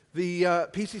The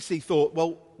PCC thought,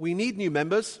 well, we need new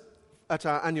members at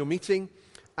our annual meeting,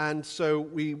 and so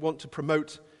we want to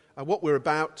promote what we're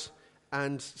about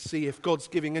and see if God's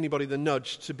giving anybody the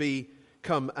nudge to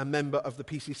become a member of the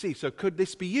PCC. So could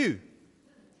this be you?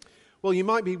 Well, you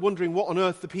might be wondering what on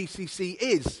earth the PCC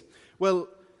is. Well,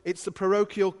 it's the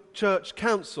Parochial Church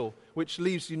Council, which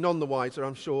leaves you none the wiser,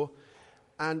 I'm sure.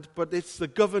 But it's the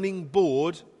governing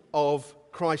board of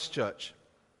Christ Church.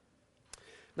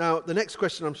 Now, the next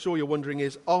question I'm sure you're wondering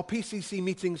is, are PCC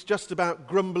meetings just about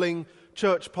grumbling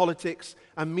church politics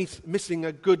and missing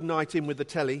a good night in with the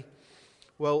telly?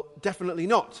 Well, definitely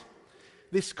not.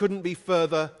 This couldn't be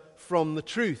further from the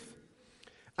truth.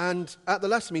 And at the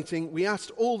last meeting, we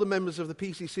asked all the members of the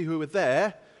PCC who were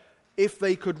there if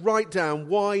they could write down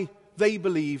why they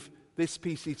believe this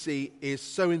PCC is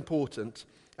so important.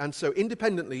 And so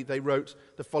independently, they wrote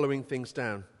the following things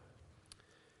down.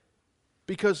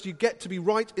 Because you get to be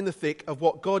right in the thick of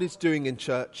what God is doing in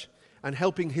church and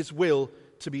helping his will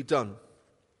to be done.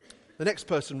 The next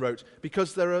person wrote,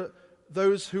 because there are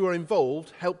those who are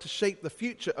involved help to shape the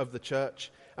future of the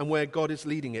church and where God is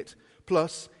leading it.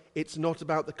 Plus, it's not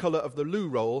about the colour of the loo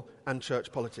roll and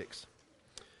church politics.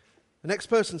 The next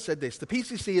person said this, the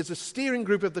PCC is a steering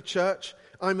group of the church.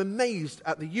 I'm amazed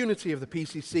at the unity of the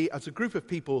PCC as a group of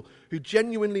people who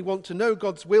genuinely want to know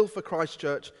God's will for Christ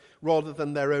Church rather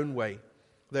than their own way.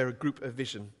 They're a group of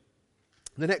vision.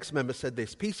 The next member said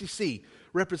this, PCC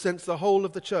represents the whole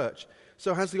of the church,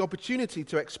 so has the opportunity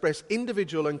to express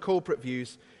individual and corporate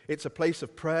views. It's a place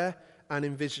of prayer and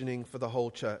envisioning for the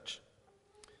whole church.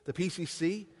 The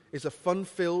PCC is a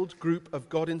fun-filled group of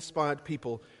God-inspired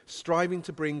people striving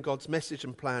to bring God's message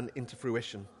and plan into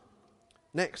fruition.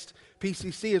 Next,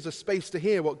 PCC is a space to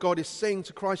hear what God is saying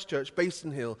to Christ Church,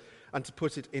 Basin Hill, and to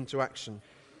put it into action.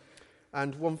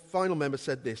 And one final member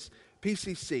said this,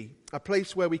 PCC, a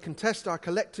place where we can test our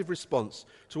collective response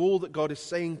to all that God is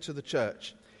saying to the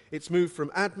church. It's moved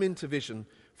from admin to vision,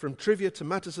 from trivia to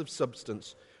matters of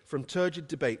substance, from turgid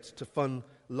debate to fun,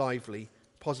 lively,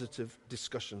 positive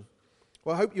discussion.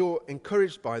 Well, I hope you're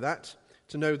encouraged by that,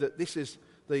 to know that this is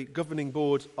the governing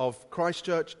board of Christ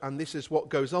Church and this is what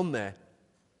goes on there.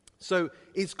 So,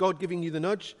 is God giving you the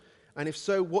nudge? And if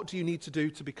so, what do you need to do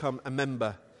to become a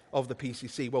member of the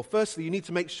PCC? Well, firstly, you need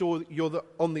to make sure you're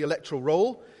on the electoral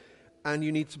roll and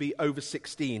you need to be over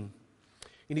 16.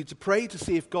 You need to pray to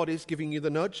see if God is giving you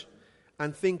the nudge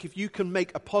and think if you can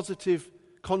make a positive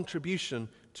contribution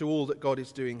to all that God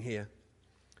is doing here.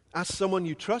 Ask someone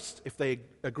you trust if they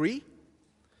agree.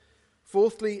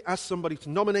 Fourthly, ask somebody to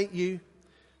nominate you.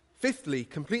 Fifthly,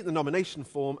 complete the nomination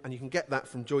form, and you can get that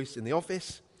from Joyce in the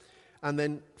office. And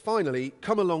then finally,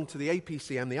 come along to the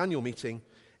APCM, the annual meeting.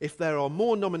 If there are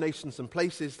more nominations than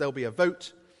places, there'll be a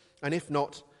vote, and if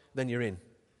not, then you're in.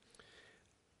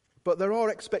 But there are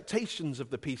expectations of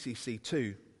the PCC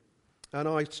too, and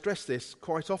I stress this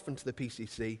quite often to the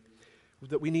PCC,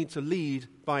 that we need to lead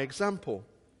by example.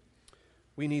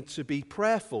 We need to be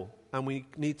prayerful, and we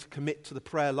need to commit to the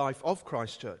prayer life of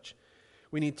Christ Church.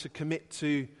 We need to commit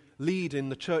to lead in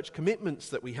the church commitments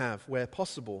that we have where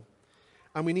possible.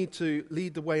 And we need to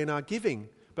lead the way in our giving,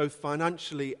 both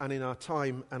financially and in our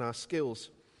time and our skills.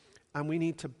 And we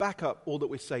need to back up all that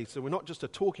we say. So we're not just a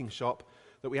talking shop,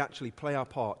 that we actually play our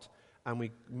part and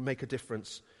we make a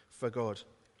difference for God.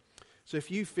 So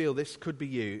if you feel this could be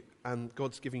you and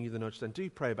God's giving you the nudge, then do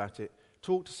pray about it.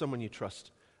 Talk to someone you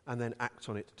trust and then act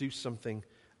on it. Do something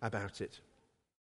about it.